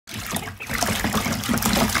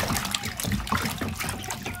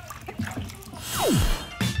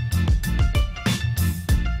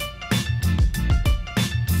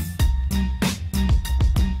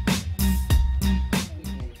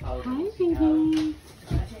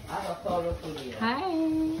photo for you.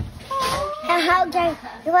 Hi. How can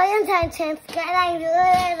you want to transcribe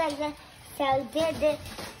like this? So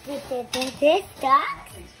this duck.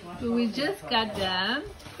 We just got them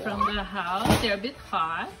from the house. They're a bit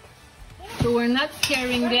hot. So we're not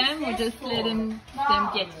scaring them. We're just letting them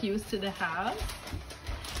get used to the house.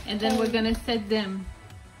 And then we're going to set them.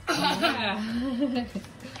 Yeah.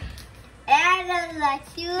 And I'll let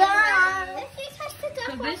you on.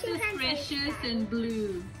 So this is Precious and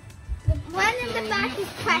Blue. The one in the back is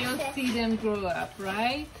Precious. You'll see them grow up,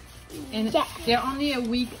 right? And yeah. They're only a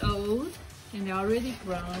week old. And they're already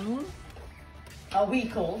grown. A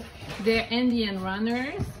week old. They're Indian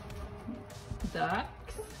runners. Ducks.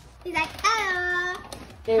 He's like, hello.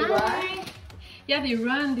 They run? Yeah, they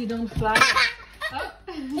run. They don't fly. Oh.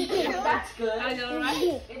 That's good. I know,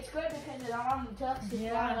 right? It's good because it all the ducks is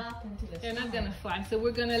flying up into the They're sky. not gonna fly, so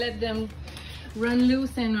we're gonna let them run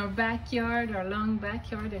loose in our backyard, our long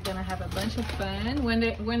backyard. They're gonna have a bunch of fun when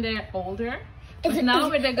they're older. But now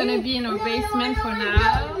they're gonna be in our basement for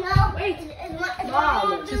now. No, wait,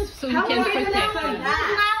 Mom, just so we can protect them.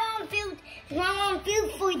 It's my own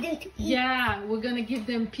food for them to eat. Yeah, we're gonna give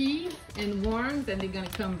them peas and worms, and they're gonna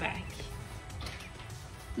come back.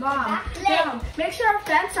 Mom, make sure our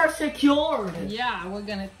fence are secured. Yeah, we're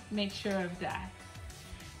gonna make sure of that.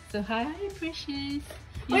 So hi, Precious.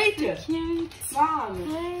 Wait, so cute. Mom.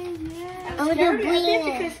 Hi, yeah. I'm scared of green. it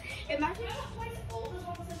because imagine.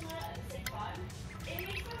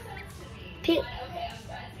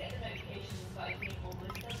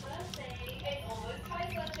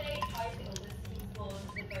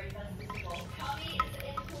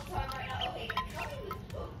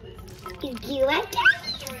 Do you like that?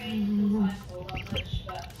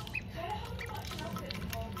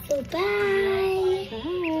 So bye.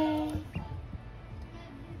 Bye.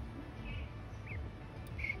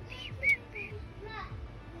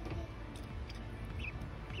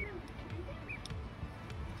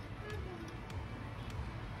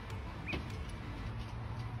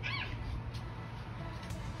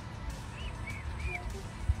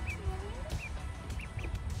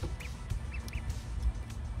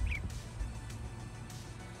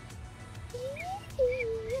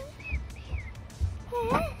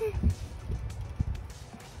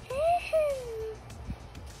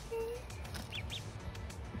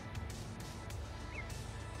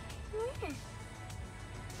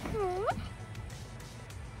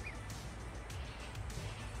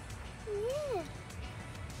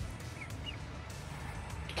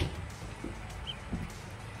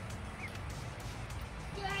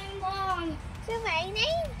 Sư vậy đi.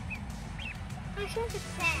 Con xuống thực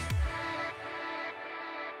xa.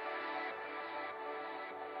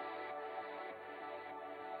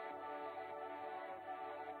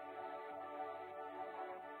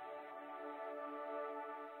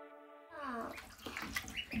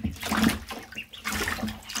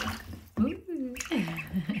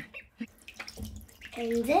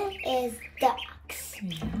 And this is ducks.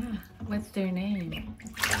 Yeah. What's their name?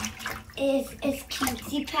 Is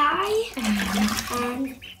Cutie Pie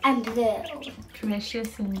and Blue.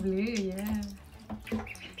 Precious and Blue, yeah.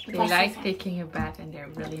 They like taking a bath and they're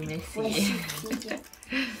really messy.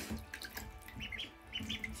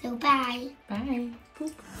 So bye. Bye.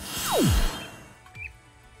 Boop.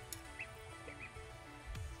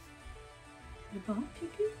 You bon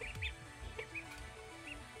pee-pee?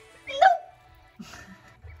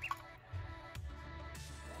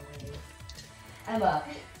 Emma,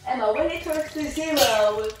 when it turns to 0,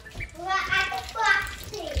 we're at the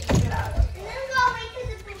plastic. And then go away to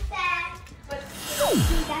the buffet. But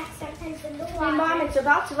That's sometimes in the water. hey, Mom, it's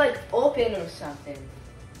about to like open or something.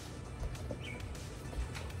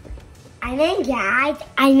 I'm in, guys.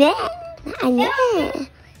 I'm in.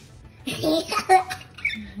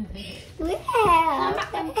 Well,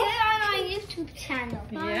 I'm good on our YouTube channel.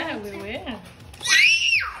 Yeah, we will.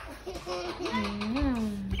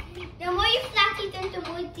 The more you flappy them, the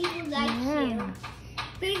more people like you.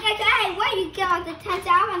 But you're like, hey, where you get all the attention?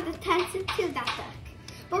 I want the attention too, that duck.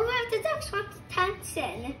 But what if the ducks want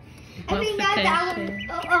attention? I Wants think that attention.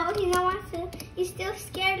 you know what? He's still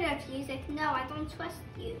scared of you. He's like, no, I don't trust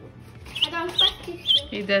you. I don't trust you.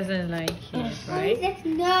 He doesn't like it, right? He's like,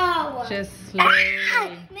 no. Just slowly.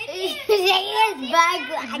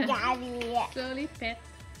 Slowly pet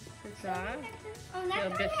the dog. Oh, They'll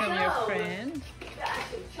that's become your friend.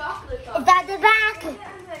 Chocolate. Is that the back?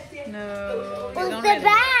 No, they What's don't the really.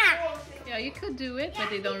 back? Yeah, you could do it, but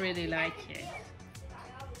they don't really like it.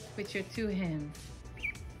 With your two hands.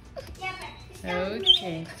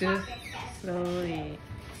 Okay, just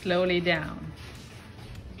slowly down.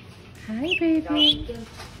 Hi, baby.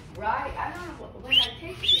 Right? I don't know when I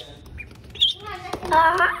take you.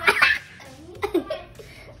 Emma,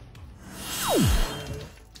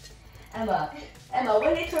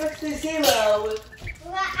 when it turns to 0.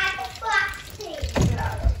 We're at the clock stage. And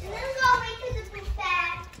then go away to the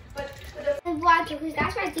buffet. And water, because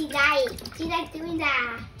that's what she likes. She likes doing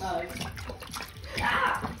that. Oh.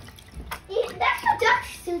 That's what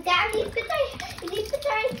ducks do. Dad,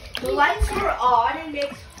 The lights are on and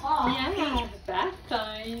it's hot. Yeah, bath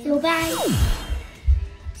time. So bad.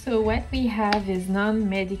 So what we have is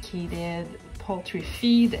non-medicated poultry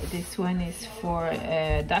feed. This one is for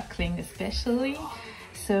duckling especially.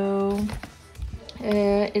 So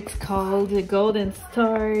it's called the Golden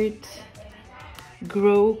Start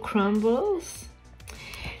Grow Crumbles.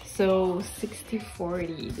 So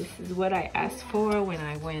 60-40. This is what I asked for when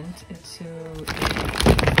I went to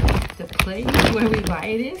the place where we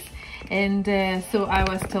buy this. And so I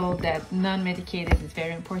was told that non-medicated is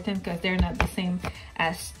very important because they're not the same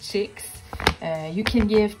as chicks. You can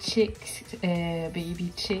give chicks,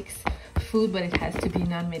 baby chicks, food, but it has to be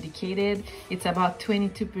non-medicated. It's about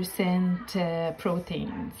 22%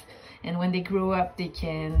 proteins. And when they grow up, they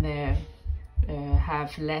can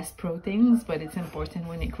have less proteins, but it's important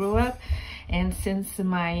when they grow up. And since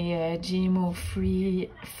my GMO-free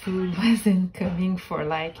food wasn't coming for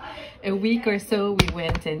like a week or so, we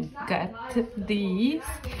went and got these.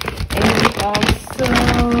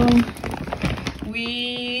 And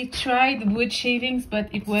we tried wood shavings, but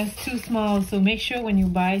it was too small. So make sure when you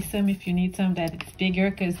buy some, if you need some, that it's bigger,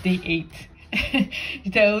 because they ate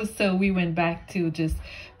those. So we went back to just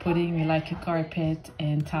putting like a carpet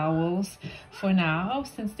and towels for now,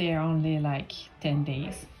 since they are only like 10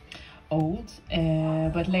 days old.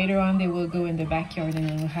 But later on they will go in the backyard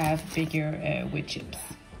and we'll have bigger wood chips.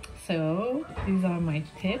 So these are my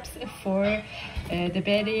tips for the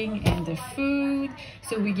bedding and the food.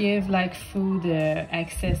 So we give like food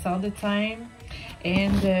access all the time,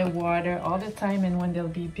 and water all the time. And when they'll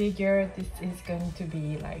be bigger, this is going to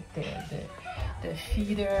be like the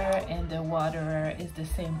feeder, and the waterer is the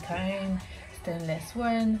same kind, stainless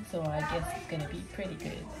one. So I guess it's gonna be pretty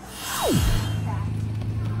good.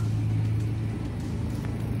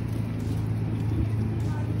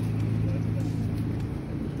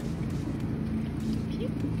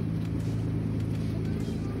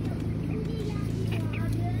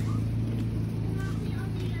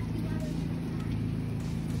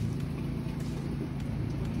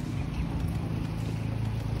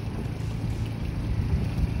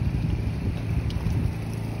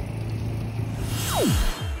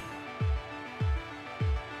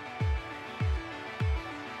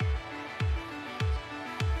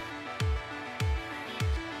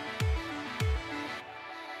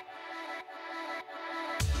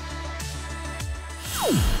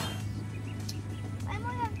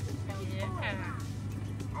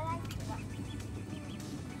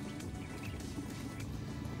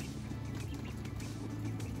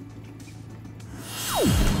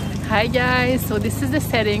 Hi guys, so this is the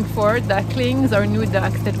setting for ducklings, our new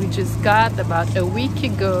ducks that we just got about a week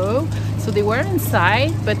ago. So they were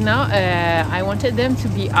inside, but now I wanted them to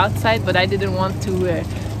be outside, but I didn't want to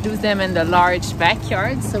lose them in the large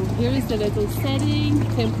backyard. So here is the little setting,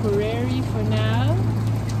 temporary for now.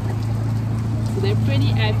 So they're pretty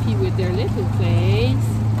happy with their little place.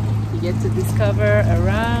 You get to discover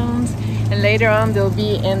around, and later on they'll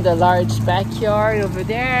be in the large backyard over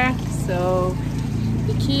there. So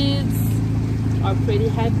the kids are pretty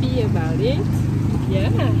happy about it. Yeah.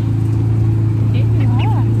 Here you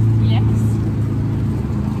are. Yes.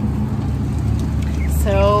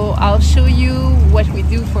 So I'll show you what we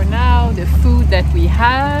do for now, the food that we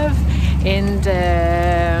have, and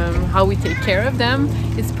how we take care of them.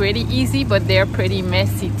 It's pretty easy, but they're pretty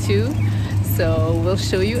messy too. So we'll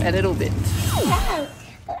show you a little bit. Yeah,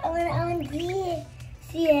 I want to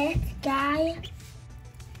see it, guy.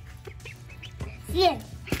 See it.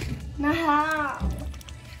 No,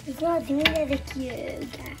 it's not doing it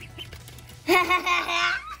cute.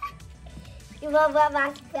 Eu vou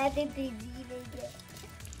babar que entendi.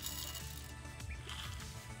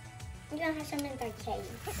 Não acha mental que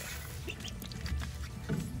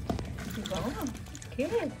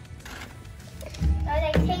Good.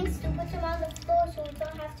 Like things to put them on the floor so we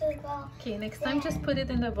don't have to go. Okay, next time just put it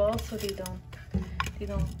in the bowl so they don't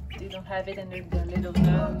have it under their little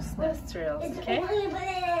nose nostrils. Okay?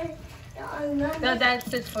 No,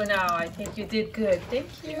 that's it for now. I think you did good. Thank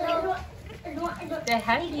you. They're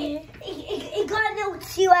happy. Ik kan ook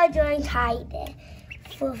zien waar je hide.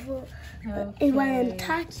 Ik want to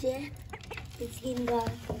touch it. It's in the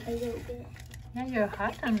a little bit. Yeah, you're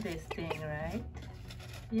hot on this thing, right?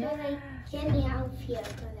 Yeah. So like, get me out here.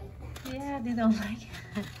 Go like that. Yeah, they don't like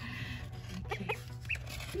it. Okay.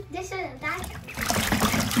 This is that.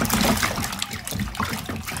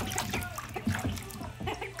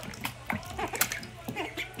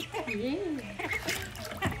 Yeah.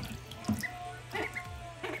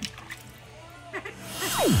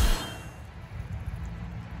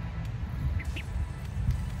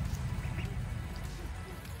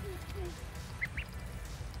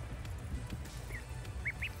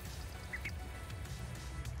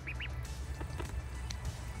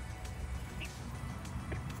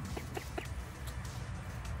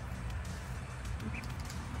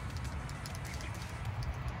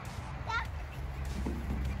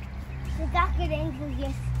 The ducklings are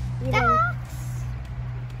just ducks.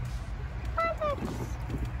 Oh, ducks.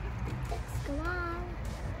 Let's go on.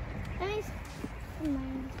 Nice.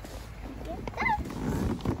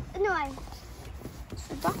 No,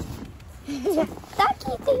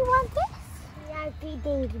 Ducky, do you want this? Yeah, I'm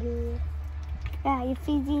feeding you. Yeah, you're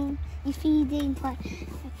feeding.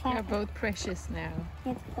 They're both precious now.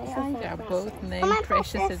 They're both named Come on,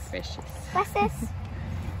 Precious and Precious. Precious.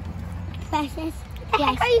 Precious. What the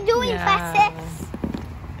heck are you doing, Precious?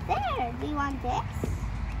 There, do you want this?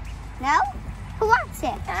 No? Who wants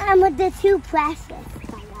it? I'm with the two Precious.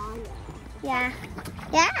 Yeah.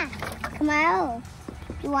 Yeah. Come on.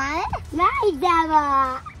 You want it? Mine's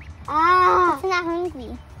Dad. It's not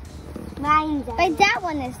hungry. Mine's Dad. But that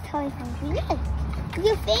one is totally hungry. Look.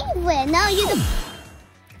 Your favorite. No, you're the...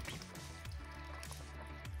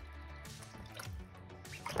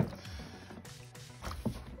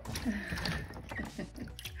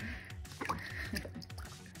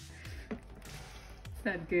 It's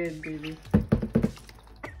not good, baby.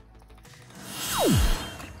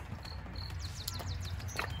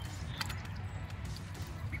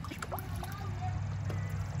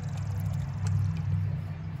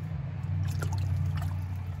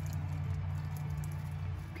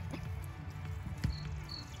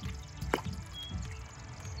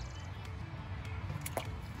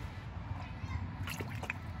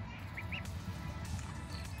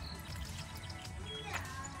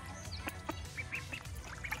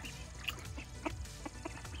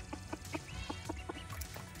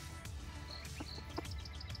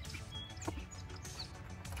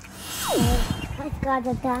 Let's go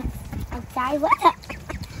to the outside. What's up?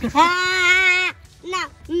 No,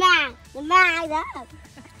 mine. Mine up.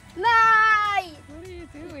 Mine. What are you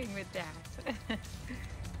doing with that?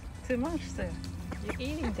 Too much, sir. You're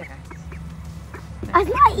eating that. I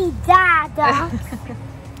not eat that, ducks.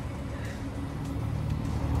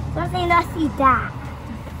 Something not eat that.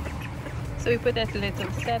 So we put that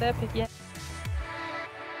little setup again.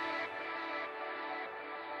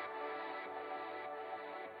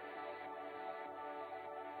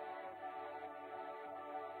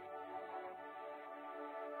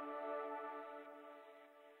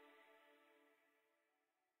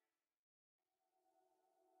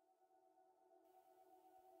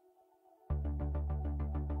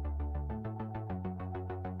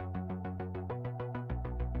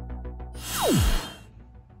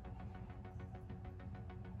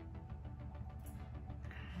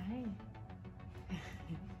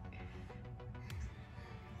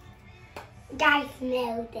 Guys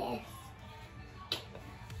know this.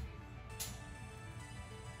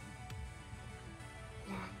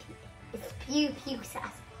 It's pew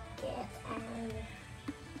sauce.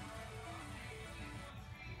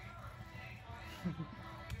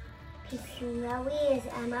 Snowy is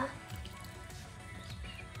Emma.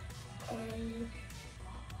 And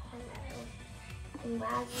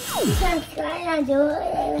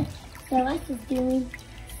so what's this doing?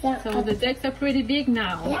 So the decks are pretty big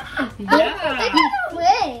now. Yeah. Yeah.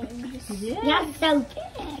 Wings. Yeah. That's so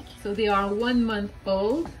big. So they are 1 month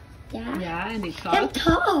old. Yeah. Yeah, and they They're talk.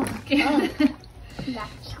 tall.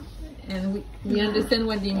 And we understand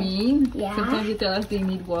what they mean. Yeah. Sometimes they tell us they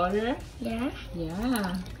need water. Yeah.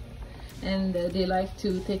 Yeah. And they like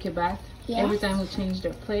to take a bath every time we change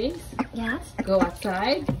their place. Yes. Go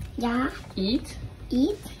outside. Yeah. Eat.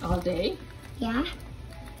 Eat. All day. Yeah.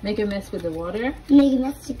 Make a mess with the water. Make a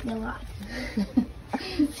mess with the water.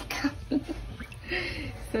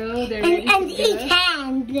 So they're and eat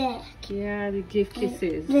hand. Look. Yeah, they give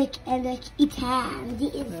kisses. Look, eat hand.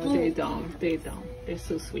 No, they don't. They don't. They're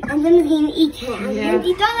so sweet. And then we're gonna eat hand. Yeah. And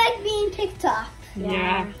they don't like being picked up.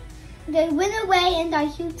 Yeah. They went away in their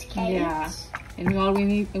huge cage. Yeah. And we always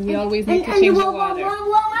need to and change the water.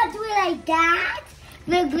 We'll do it like that.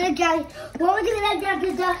 Look guys, when we do it like that,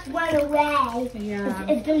 the ducks run away. Yeah.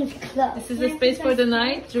 It's gonna be close. This is the space for the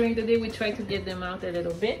night. During the day, we try to get them out a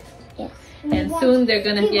little bit. Yes. And soon they're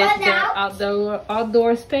gonna get their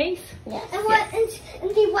outdoor space. Yes. And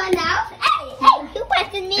they run out. Hey, who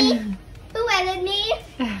went to me? Who went to me?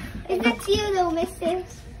 It's you, little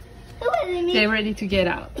missus. They're ready to get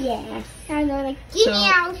out. Yes. I know, like, get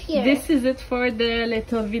me out here. This is it for the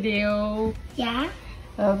little video. Yeah.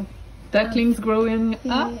 Of ducklings growing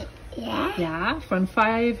up. Yeah. Yeah, from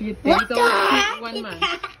 5 days old What the to heck? 1 month.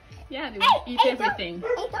 Yeah, they will eat everything.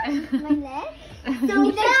 My leg.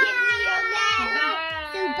 So bye.